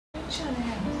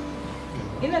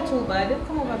You're not too bad.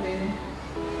 Come over, baby.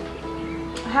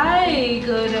 Hi,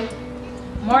 good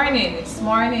morning. It's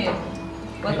morning.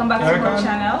 Welcome back to our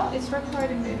channel. It's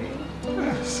recording, baby.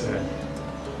 Yes.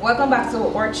 Welcome back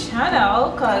to our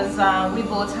channel, because we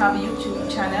both have a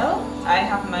YouTube channel. I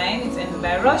have mine, it's Ended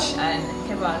by Rush, and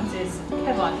Kevin's is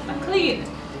Kevin McLean.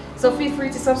 So feel free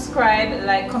to subscribe,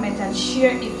 like, comment, and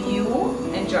share if you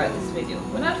enjoyed this video.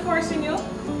 We're not forcing you,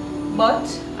 but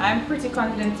I'm pretty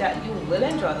confident that you will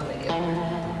enjoy the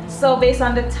video. So based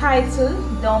on the title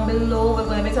down below, we're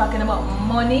going to be talking about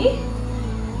money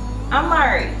and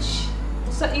marriage.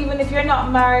 So even if you're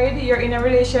not married, you're in a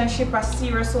relationship, a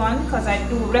serious one, because I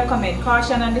do recommend,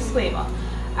 caution and disclaimer,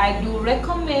 I do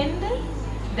recommend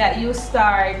that you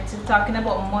start talking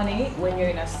about money when you're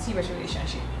in a serious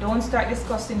relationship. Don't start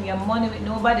discussing your money with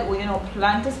nobody who you know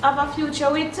plan to have a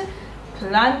future with,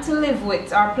 plan to live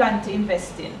with, or plan to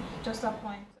invest in. Just a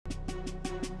point.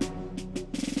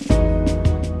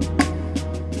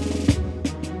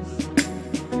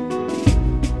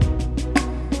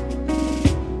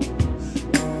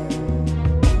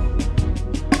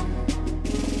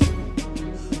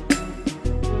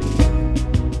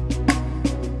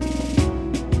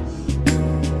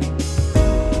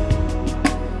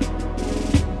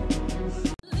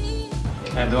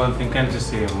 I don't think I'm just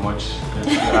saying much because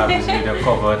you have this video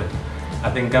covered. I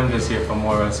think I'm just here for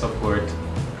moral support.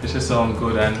 It should sound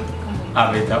good and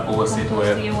have it that host it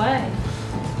well.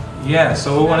 Yeah,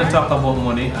 so we want to talk about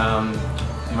money.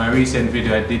 In my recent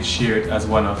video I did share it as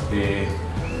one of the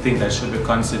things that should be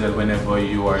considered whenever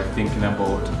you are thinking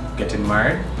about getting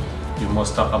married. You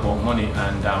must talk about money,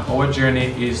 and our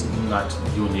journey is not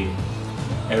unique.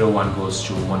 Everyone goes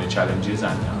through money challenges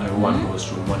and everyone goes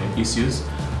through money issues.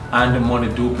 And the money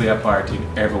do play a part in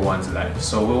everyone's life.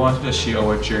 So we want to share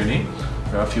our journey.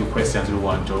 There are a few questions we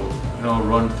want to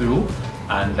run through,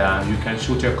 and you can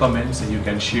shoot your comments and you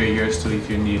can share yours too if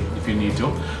you need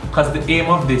to. Because the aim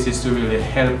of this is to really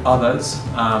help others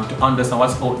to understand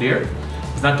what's out there.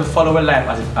 It's not to follow a life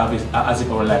as if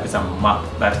our life is a map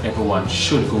that everyone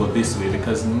should go this way,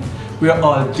 because we are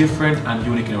all different and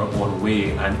unique in our own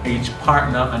way, and each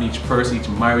partner and each person, each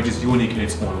marriage is unique in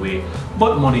its own way.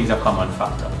 But money is a common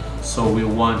factor. So we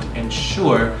want to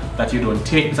ensure that you don't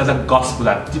take this as a gospel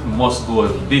that it must go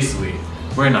this way.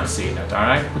 We're not saying that,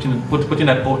 alright? Putting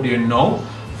that out there now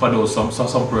for those some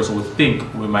person would think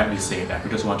we might be saying that.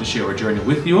 We just want to share our journey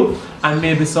with you, and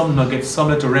maybe some nuggets, some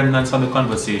little remnants on the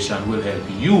conversation will help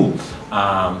you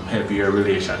help your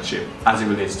relationship as it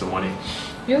relates to money.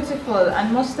 Beautiful.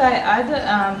 And must I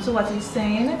add to what he's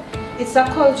saying, it's a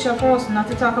culture for us not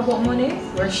to talk about money.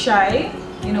 We're shy,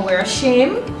 we're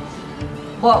ashamed.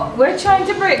 But we're trying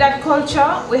to break that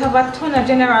culture. We have a ton of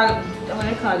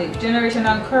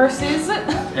generational curses.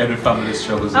 Every family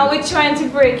struggles. And we're trying to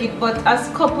break it, but as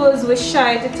couples we're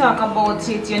shy to talk about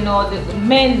it, the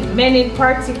men in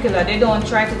particular, they don't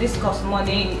try to discuss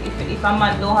money. If a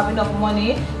man don't have enough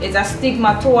money, it's a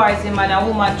stigma towards him, and a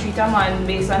woman treat a man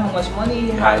based on how much money he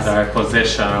has. Either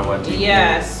possession or what.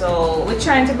 Yeah, so we're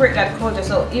trying to break that culture.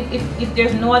 So if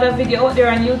there's no other video out there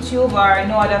on YouTube or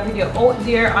no other video out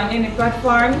there on any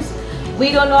platforms,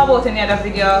 we don't know about any other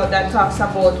video that talks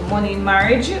about money in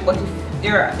marriage, but if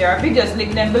there are videos,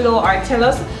 link them below or tell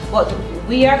us. But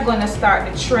we are gonna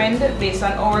start the trend based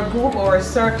on our group, our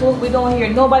circle. We don't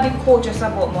hear nobody coach us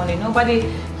about money.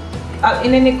 Nobody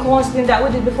in any counseling that we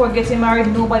did before getting married,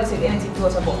 nobody said anything to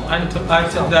us about money. And to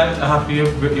add to that, I'm happy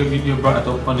you brought it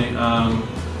up, honey.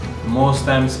 Most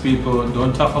times people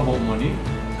don't talk about money,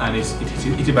 and it's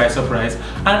by surprise.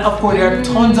 And of course, there are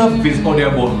tons of videos out there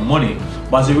about money.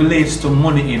 But as it relates to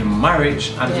money in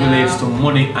marriage, and it relates to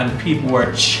money and people who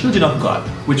are children of God,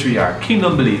 which we are,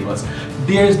 kingdom believers,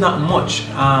 there is not much.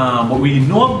 But we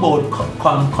know about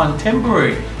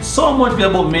contemporary, so much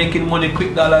about making money,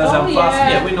 quick dollars and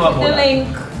fast. Yeah, we know about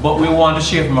that. But we want to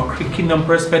share from a kingdom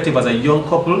perspective as a young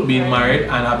couple being married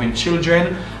and having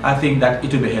children. I think that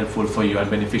it will be helpful for you and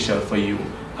beneficial for you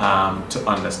to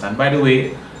understand. By the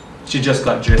way, she just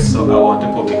got dressed, so I want to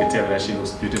publicly tell her that she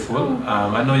looks beautiful.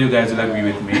 I know you guys will agree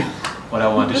with me, but I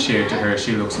want to share to her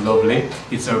she looks lovely.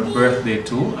 It's her birthday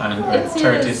too, and her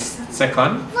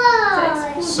 32nd.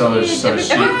 So she, every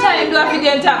time do I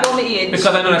video talk about my age. Because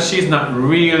I know that she's not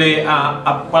really one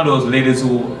of those ladies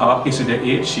who are issued their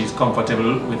age. She's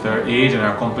comfortable with her age and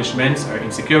her accomplishments, her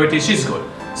insecurities. She's good.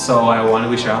 So I want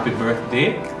to wish her a happy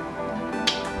birthday,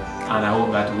 and I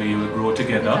hope that we will grow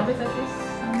together.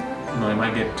 No, it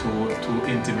might get too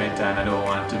intimate, and I don't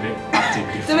want to be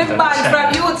active. To be banned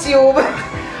from YouTube.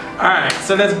 Alright,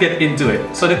 so let's get into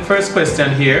it. So the first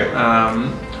question here,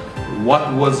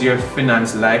 what was your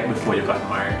finance like before you got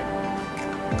married?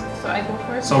 So I go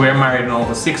first. So we're married now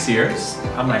for 6 years.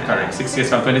 Am I correct? 6 years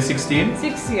from 2016?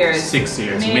 6 years. 6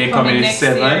 years. May May come come in next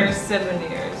 7. year, 7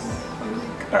 years.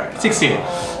 Alright, 6 years.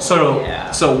 So,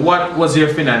 Yeah. so what was your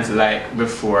finance like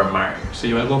before marriage? So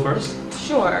you want to go first?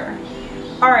 Sure.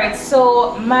 Alright,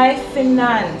 so my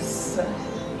finance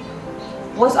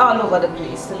was all over the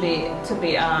place, to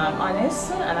be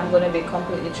honest, and I'm going to be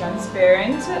completely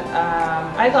transparent.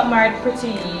 I got married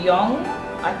pretty young.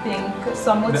 I think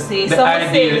some would say, the some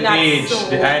would say ideal not age, so.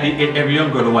 the ideal, every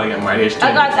young girl want to get married age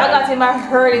 25. I got in my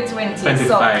early 20s. 25.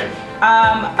 So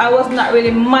I was not really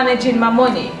managing my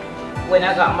money when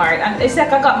I got married, and it's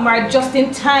like I got married just in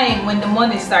time when the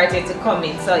money started to come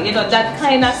in. So you know, that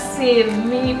kind of saved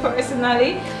me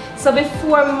personally. So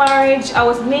before marriage, I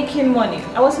was making money.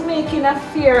 I was making a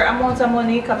fair amount of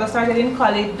money because I started in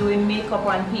college doing makeup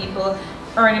on people,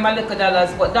 earning my little dollars,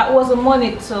 but that wasn't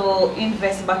money to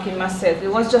invest back in myself.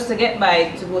 It was just to get by,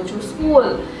 to go through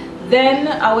school. Then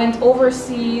I went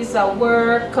overseas, I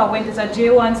went as a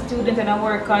J1 student, and I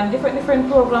work on different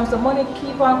programs. The money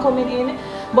keep on coming in.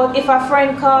 But if a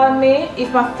friend called me,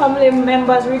 if my family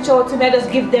members reach out to me, I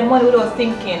just give them money without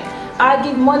thinking. I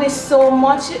give money so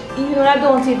much, even when I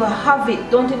don't even have it,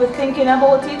 don't even thinking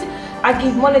about it. I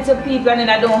give money to people and then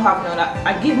I don't have none.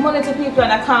 I give money to people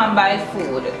and I can't buy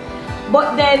food.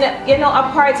 But then, you know, a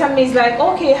part of me is like,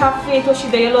 okay, have faith, what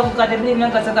should you love God, you believe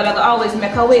in God, so God will always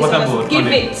make a way, What so about just give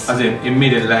money? it. As in,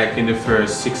 immediately, like in the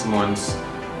first 6 months?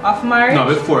 Of marriage? No,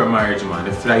 before marriage, man.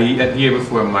 If like that year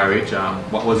before marriage,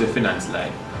 what was your finance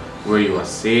like? Were you a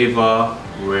saver?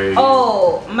 Were you...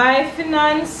 Oh, my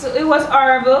finance, it was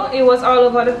horrible. It was all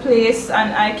over the place,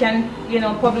 and I can, you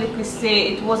know, publicly say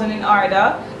it wasn't in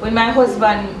order. When my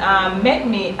husband met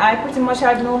me, I pretty much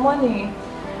had no money.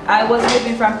 I was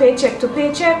living from paycheck to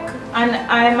paycheck, and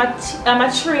I'm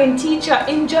a trained teacher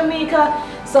in Jamaica.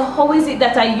 So how is it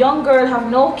that a young girl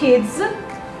have no kids,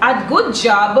 had good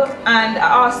job, and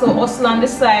I also hustle on the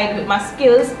side with my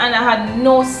skills, and I had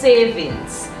no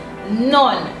savings,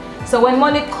 none. So when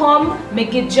money come, me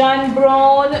give John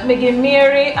Brown, me give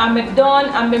Mary, and me done,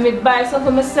 and me buy something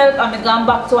for myself, and me gone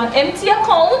back to an empty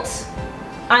account,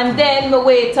 and then me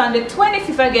wait on the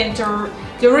 25th again to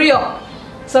re-up.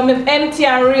 So me empty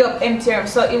and re-up, empty.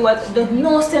 So it was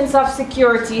no sense of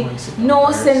security,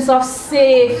 no sense of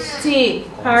safety.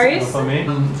 Harris? For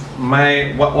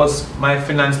me, what was my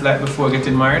finance like before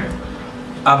getting married?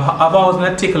 I've always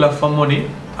been a tickler for money.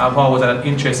 I've always had an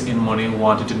interest in money,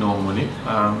 wanted to know money.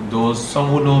 Some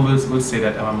who know me will say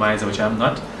that I'm a miser, which I'm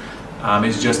not.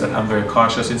 It's just that I'm very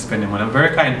cautious in spending money. I'm a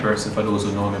very kind person for those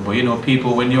who know me. But you know,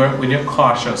 people, when you're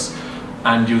cautious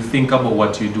and you think about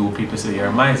what you do, people say you're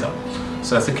a miser.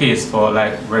 So that's the case for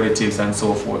like relatives and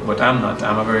so forth. But I'm not.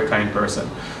 I'm a very kind person.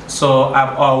 So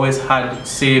I've always had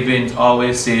savings,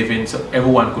 always saving. So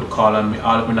everyone could call on me.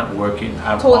 All of me not working.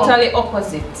 Totally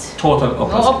opposite. Total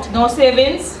opposite. No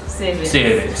savings.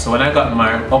 Savings. So when I got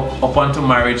married, up until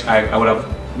marriage,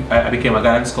 I became a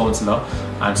guidance counselor,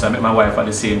 and so I met my wife at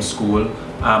the same school.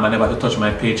 I never had to touch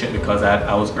my paycheck because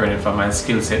I was earning from my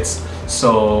skill sets.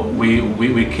 So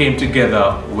we came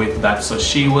together with that. So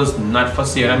she was not for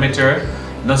sale. I met her,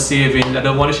 not saving. I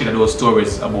don't want to share those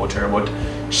stories about her, but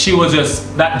she was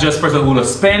just that person who will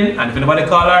spend, and if anybody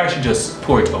call her, she just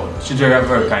pour it out. She's a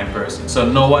very kind person. So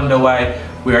no wonder why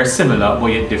we are similar but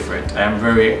yet different.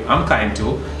 I'm kind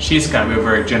too. She's kind. We're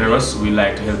very generous. We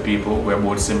like to help people. We're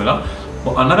both similar.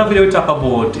 But another video we talk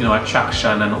about, you know,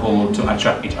 attraction and how to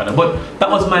attract each other. But that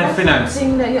was my finance. That's the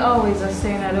thing that you always are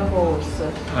saying at the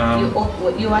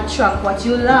house. You attract what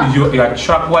you love. You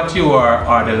attract what you are,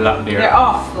 or the lot there. They're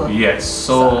off. Yes.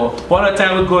 So one other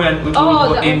time we'll go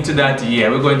into that. Yeah,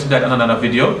 we'll go into that in another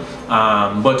video.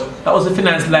 But that was the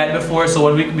finance life before. So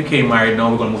when we became married,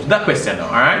 now we're gonna move to that question now.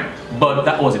 All right. But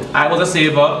that was it. I was a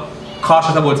saver,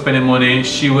 cautious about spending money.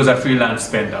 She was a freelance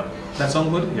spender. That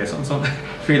sound good? Yes, sound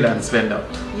freelance spender.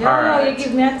 Yeah, right. You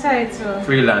give me a title.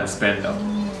 Freelance spender.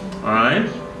 Alright.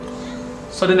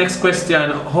 So the next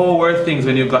question, how were things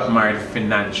when you got married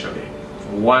financially?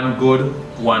 One good,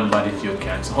 one bad if you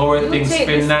can. So how were things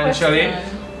financially?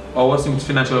 Or was things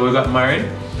financially when we got married?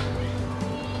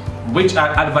 Which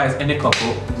I advise any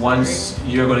couple, once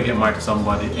you're going to get married to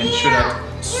somebody, ensure that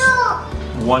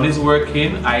one is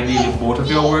working, ideally both of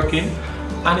you are working.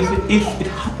 And if it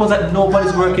happens that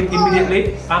nobody's working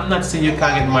immediately, I'm not saying you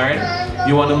can't get married.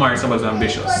 You want to marry somebody who's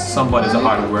ambitious, somebody who's a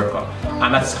hard worker.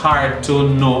 And that's hard to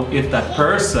know if that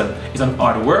person is an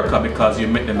hard worker because you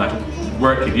met them not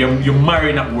working. You're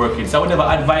married not working. So I would never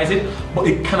advise it, but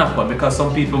it can happen because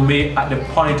some people may, at the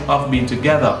point of being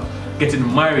together, getting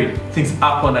married, things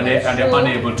happen and they're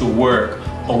unable to work.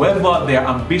 However, they are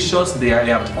ambitious, they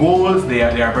have goals, they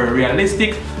are very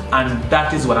realistic, And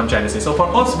that is what I'm trying to say. So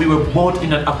for us, we were both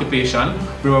in an occupation,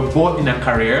 we were both in a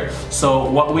career. So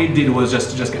what we did was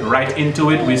just to get right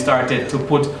into it. We started to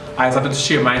I started to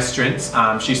share my strengths.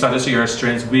 She started to share her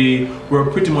strengths. We were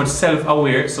pretty much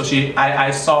self-aware. So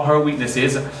I saw her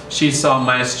weaknesses, she saw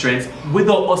my strengths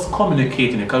without us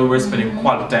communicating it, because we were spending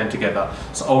quality time together.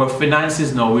 So our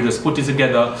finances now, we just put it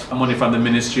together, money from the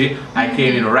ministry. I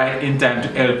came in right in time to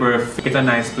help her get a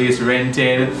nice place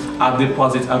rented, have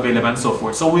deposits available and so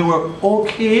forth. So we were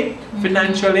okay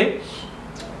financially.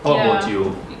 How about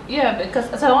you? Yeah,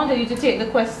 because so I wanted you to take the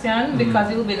question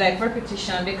because it will be like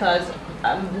repetition, because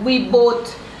we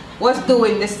both was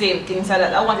doing the same thing, so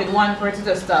that I wanted one person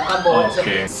to talk about.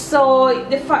 Okay. So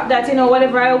the fact that, you know,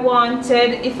 whatever I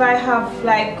wanted, if I have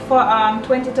like for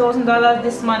 $20,000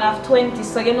 this month, I have 20,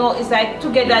 so you know it's like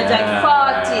together it's like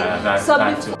 40.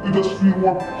 So you just feel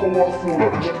more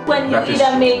powerful. when you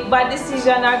either make bad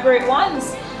decisions or great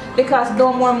ones, because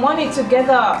no more money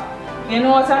together. You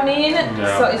know what I mean?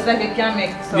 Yeah. So it's like a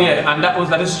gimmick. So. Yeah, and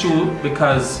that is true,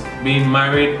 because being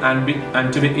married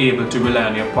and to be able to rely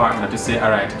on your partner to say,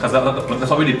 alright, because that's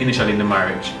what we did initially in the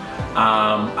marriage.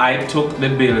 I took the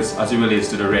bills as it relates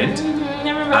to the rent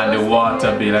and the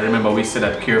water bill. I remember we said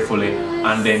that carefully,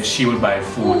 and then she would buy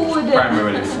food,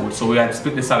 primarily food. So we had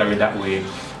split the salary that way.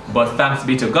 But thanks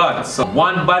be to God. So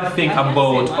one bad thing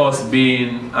about us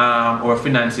being our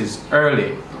finances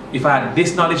early, if I had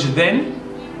this knowledge then,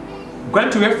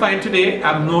 granted we're fine today,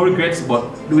 I have no regrets, but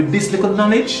with this little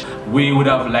knowledge, we would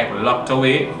have like locked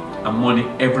away money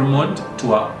every month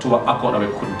to a account that we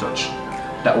couldn't touch.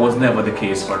 That was never the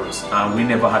case for us. We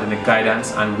never had any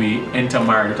guidance, and we entered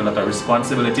marriage with a lot of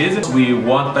responsibilities. We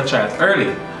want the child early,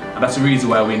 and that's the reason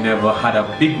why we never had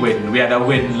a big wedding. We had a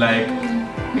wedding like,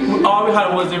 all we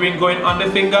had was the ring going on the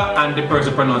finger and the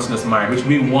person pronouncing us married, which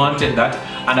we wanted that.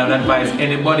 And I would advise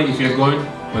anybody, if you're going,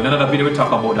 well, another video we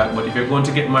talk about that, but if you're going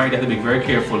to get married, you have to be very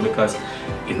careful, because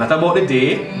it's not about the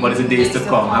day, but it's the days to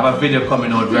come. I have a video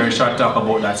coming out, very short talk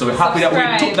about that. So we're happy that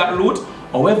we took that route.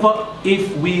 However,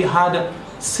 if we had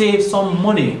saved some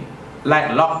money,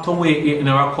 like locked away in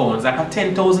our accounts, like a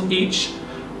 10,000 each,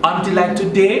 until like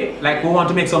today, like we want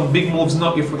to make some big moves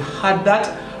now, if we had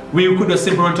that, we could have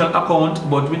simply run to an account,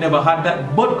 but we never had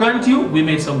that. But grant you, we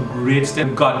made some great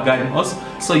steps, God guiding us.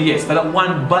 So yes, that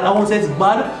one bad, I won't say it's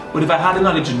bad, but if I had the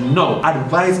knowledge, no.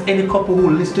 Advise any couple who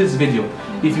listen to this video,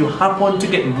 if you happen to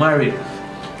get married,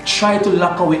 try to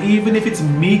lock away, even if it's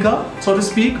meager, so to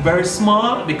speak, very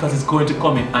small, because it's going to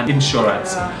come in an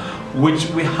insurance. Which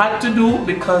we had to do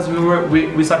because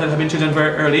we started having children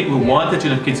very early. We wanted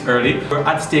to have kids early. We're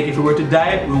at stake. If we were to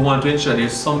die, we want to ensure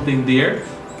there's something there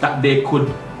that they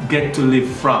could get to live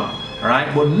from.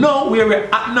 Alright? But no, where we're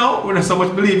at now, we don't so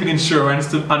much believe in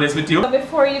insurance, to be honest with you.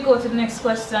 Before you go to the next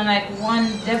question, like one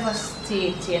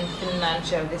devastating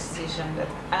financial decision that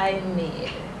I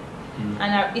made.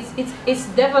 And it's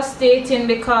devastating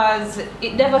because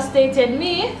it devastated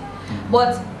me,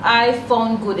 but I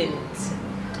found good in it.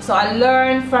 So I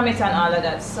learned from it and all of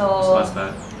that. So what's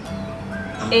that?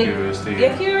 I'm curious to hear.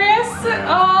 You're curious? Yeah.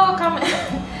 Oh, come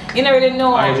on. You don't really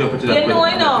know. I jump into that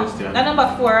I know. That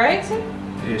number 4, right?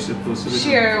 You're supposed to be.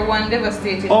 Share one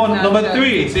devastating. Oh, number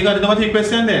 3. So you got the number 3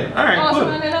 question then? Alright,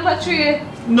 good. good. So number 3.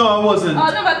 No, I wasn't.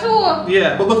 Oh, number 2.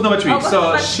 Yeah, but go to number 3. Oh,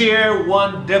 so share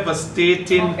one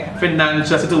devastating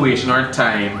financial situation or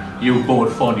time you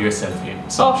both found yourself in.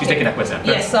 So she's taking that question.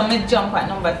 Yes, so I'm going to jump at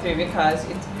number 3 because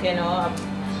it's, you know.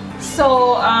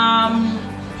 So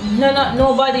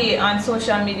nobody on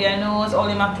social media knows,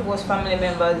 only my close family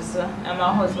members and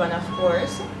my husband, of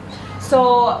course.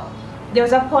 So there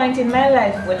was a point in my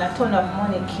life when a ton of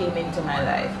money came into my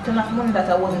life, a ton of money that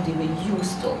I wasn't even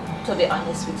used to be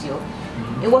honest with you.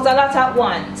 It was a lot at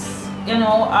once. You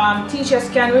know, teachers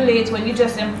can relate when you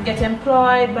just get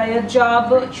employed by a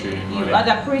job. You are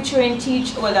the pre-trained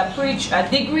teacher, well, a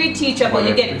degree teacher, but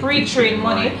you get pre-trained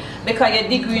money because your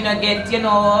degree you get, you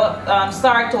know,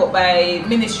 start out by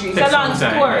ministry. It's a long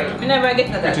story. We never get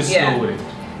to that. Yeah.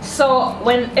 So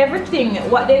when everything,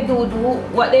 what they do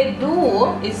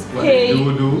is pay.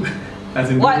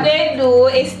 What they do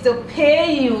is to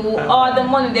pay you all the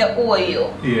money they owe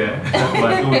you. Yeah.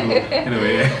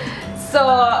 Anyway. Yeah. So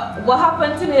what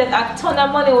happened to me that a ton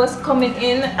of money was coming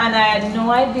in and I had no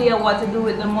idea what to do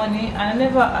with the money, and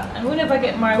we never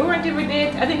get married. We weren't even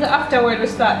dating. I think afterward we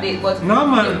start date, but no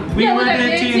man, we were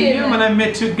dating. Yeah, man, I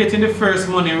met you getting the first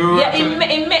money. We were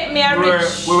it met me a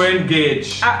rich. We were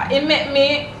engaged. It met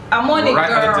me a money right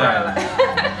girl. At the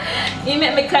time. It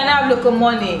made me kind of have look of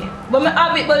money, but me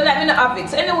have it, but let me not have it.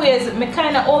 So anyways, me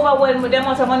kind of overwhelmed with the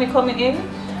amount of money coming in.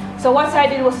 So what I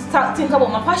did was start think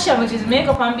about my passion, which is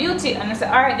makeup and beauty. And I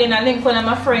said, alright, then I link one of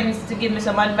my friends to give me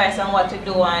some advice on what to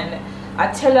do. And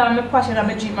I tell her my passion and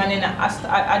my dream. And then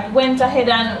I went ahead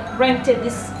and rented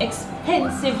this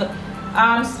expensive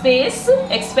space,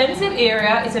 expensive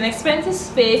area. It's an expensive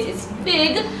space, it's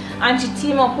big. And she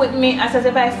teamed up with me. I said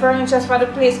to buy furniture for the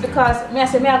place because I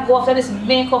said, I go after this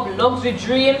makeup luxury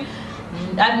dream.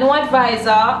 I had no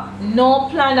advisor, no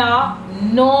planner,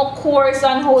 no course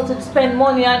on how to spend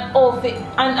money on outfit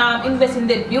and invest in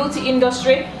the beauty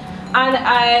industry. And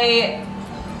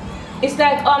it's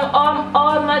like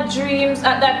all my dreams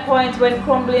at that point went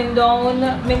crumbling down.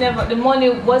 The money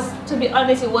was, to be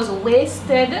honest, it was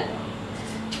wasted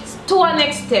to an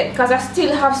extent because I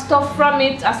still have stuff from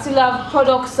it. I still have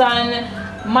products and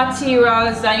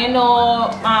materials and, you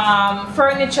know,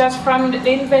 furniture from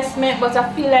the investment, but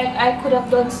I feel like I could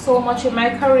have done so much in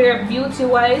my career beauty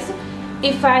wise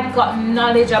if I'd got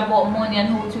knowledge about money and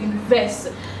how to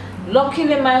invest.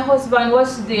 Luckily my husband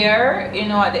was there, you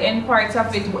know, at the end part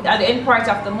of it, at the end part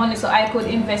of the money, so I could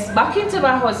invest back into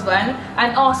my husband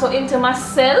and also into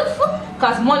myself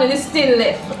because money is still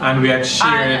left. And we had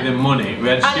shared the money. We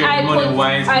had shared the money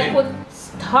wisely. I could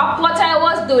stop what I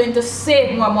was doing to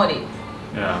save more money.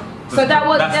 Yeah. So that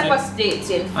was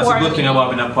devastating. That's a good thing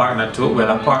about being a partner too.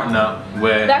 Well, a partner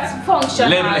where that's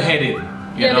functional, level-headed.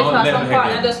 You know, because some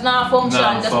partner does not function,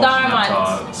 just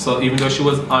dormant. So even though she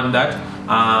was on that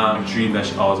dream that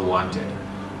she always wanted.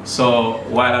 So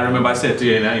while I remember I said to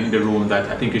you in the room that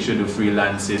I think you should do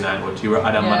freelancing and what you were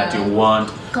adamant that you want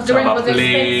to have a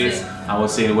place. I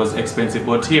was saying it was expensive,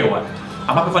 but here what?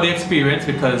 I'm happy for the experience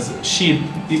because she,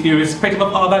 irrespective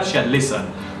of all that, she had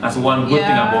listened. That's one good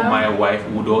thing about my wife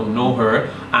who don't know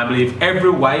her. I believe every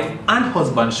wife and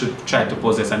husband should try to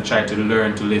possess and try to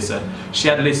learn to listen. She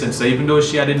had listened, so even though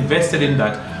she had invested in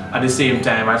that, at the same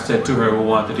time I said to her we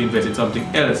wanted to invest in something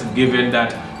else, given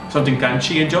that something can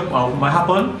change up or might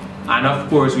happen. And of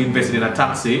course we invested in a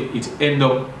taxi. It ended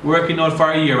up working out for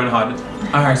a year and a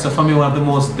half. Alright, so for me one of the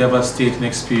most devastating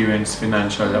experience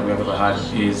financial that we've ever had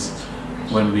is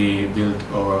when we built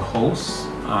our house.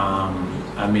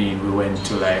 I mean, we went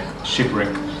to like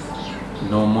shipwreck,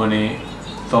 no money,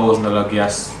 $1,000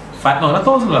 gas, not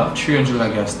 $1,000,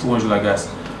 $300 gas, $200 gas.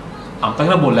 I'm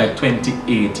talking about like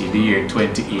 2080, the year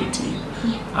 2080.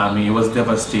 I mean, it was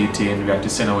devastating. We had to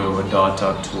send away our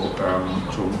daughter to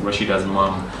Rashida's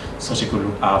mom so she could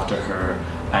look after her.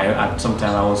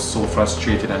 Sometimes I was so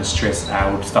frustrated and stressed.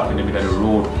 I would stop in the middle of the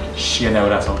road. She and I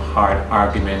would have some hard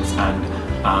arguments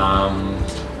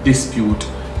and dispute.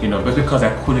 You know, but because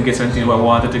I couldn't get something I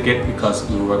wanted to get because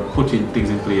we were putting things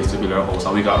in place to build our house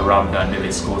and we got robbed and the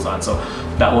list goes on. So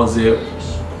that was the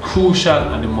crucial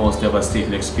and the most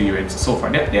devastating experience so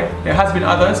far. There have been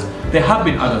others,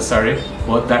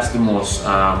 but that's the most,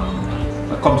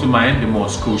 come to mind, the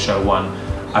most crucial one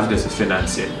as this is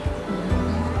financing.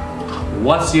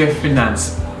 What's your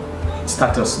finance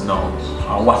status now?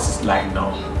 Or what's it like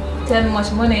now? Tell me how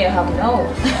much money you have now.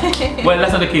 Well,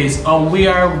 that's not the case. We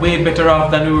are way better off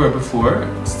than we were before.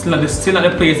 Still at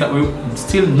the place that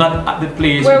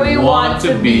where we want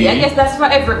to be. I guess that's for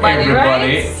everybody,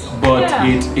 right? But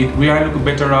we are looking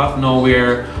better off now,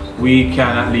 where we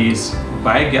can at least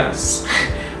buy gas,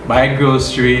 buy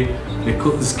grocery.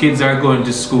 The kids are going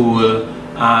to school,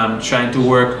 trying to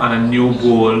work on a new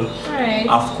goal. Right.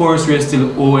 Of course, we're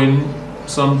still owing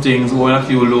some things, owing a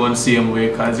few loans same way,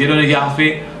 because you don't have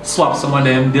to swap some of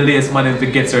them, delay some of them to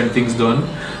get certain things done.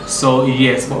 So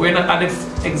yes, but we're not at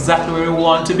exactly where we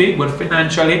want to be, but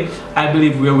financially I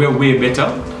believe we're way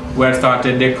better. We're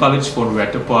starting their college fund, we're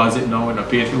at deposit now, we're not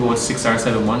paying for about 6 or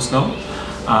 7 months now.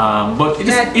 But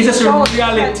it's just a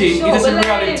reality. It is a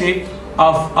reality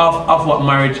of what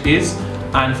marriage is.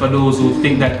 And for those who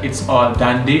think that it's all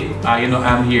dandy, you know,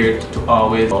 I'm here to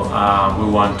always,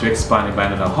 we want to expand and buy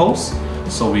another house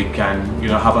so we can, you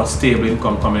know, have a stable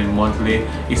income coming in monthly.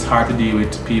 It's hard to deal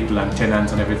with people and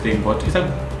tenants and everything, but it's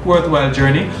a worthwhile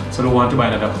journey. So we want to buy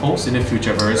another house in the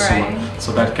future very soon,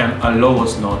 so that can allow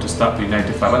us now to stop doing 9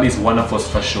 to 5. At least one of us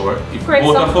for sure. If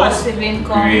both of us,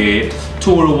 great.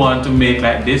 2 will want to make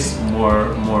like this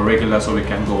more regular, so we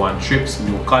can go on trips,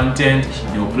 new content,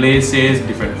 new places,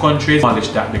 different countries.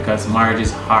 Acknowledge that because marriage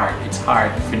is hard. It's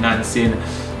hard, financing,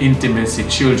 intimacy,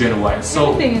 children wise.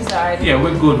 So everything is hard. Yeah,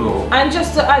 we're good though. And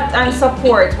just to add and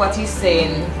support what he's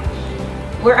saying,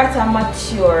 we're at a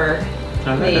mature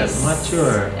place.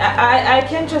 Mature. I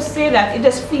can just say that. It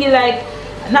just feel like,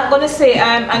 I'm not gonna say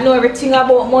I know everything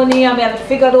about money, I have it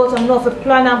figured out, I know if I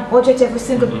plan and budget every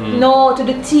single no to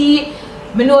the T.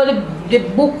 I know the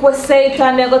book will say it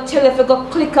and they're gonna tell you if you go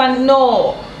click and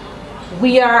no.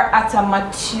 we are at a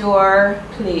mature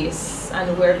place,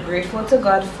 and we're grateful to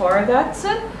God for that.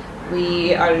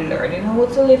 We are learning how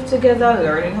to live together,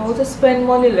 learning how to spend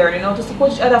money, learning how to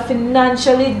support each other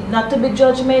financially, not to be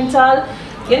judgmental.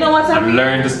 You know what I mean? And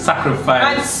learn to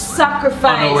sacrifice. And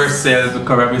sacrifice. On ourselves,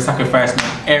 because we sacrifice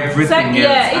everything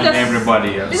else and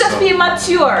everybody else. We just be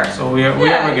mature. So we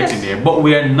are getting there. But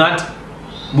we are not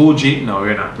bougie. No,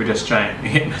 we're not. We're just trying.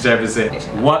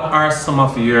 What are some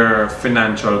of your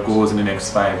financial goals in the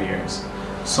next 5 years?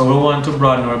 So we want to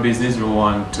broaden our business. We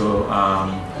want to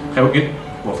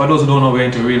well, for those who don't know, we're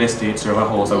into real estate, so we have a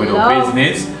house, we do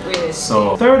business.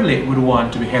 So thirdly, we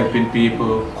want to be helping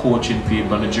people, coaching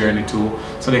people on the journey too,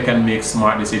 so they can make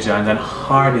smart decisions and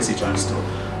hard decisions too.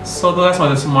 So those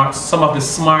are some of the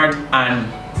smart and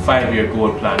 5-year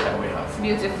goal plan that we have.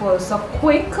 Beautiful. So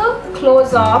quick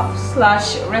close off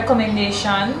 /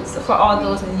 recommendations for all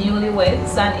those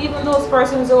newlyweds and even those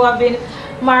persons who have been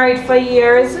married for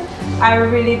years. I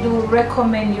really do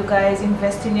recommend you guys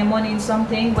investing your money in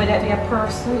something, whether it be a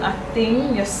person, a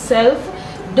thing, yourself.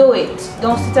 Do it.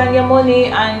 Don't sit on your money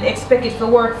and expect it to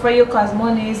work for you, because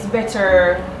money is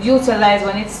better utilized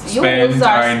when it's used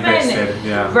or invested.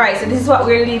 Yeah. Right, so this is what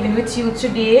we're leaving with you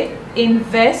today.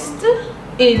 Invest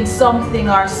in something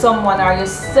or someone or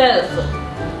yourself.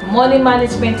 Money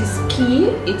management is key.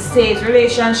 It saves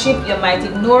relationship. You might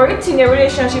ignore it in your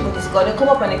relationship, but it's going to come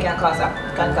up and it can cause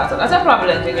that's a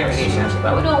problem in your relationship.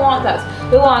 But we don't want that.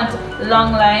 We want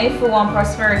long life. We want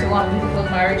prosperity. We want beautiful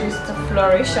marriages to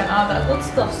flourish and all that good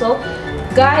stuff. So,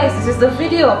 guys, this is the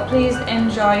video. Please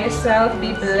enjoy yourself.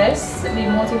 Be blessed. Be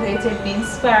motivated. Be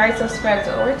inspired. Subscribe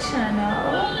to our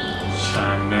channel.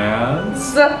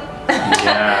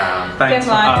 Yeah, thanks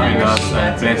for having us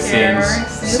and blessings.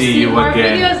 See you more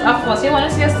again. Videos, of course. You want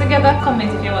to see us together? Comment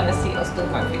if you want to see us do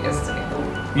more videos together.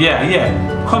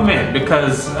 Yeah, comment,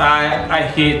 because I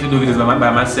hate to do videos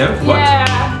by myself, but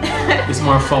it's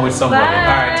more fun with somebody.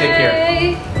 Alright, take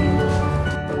care.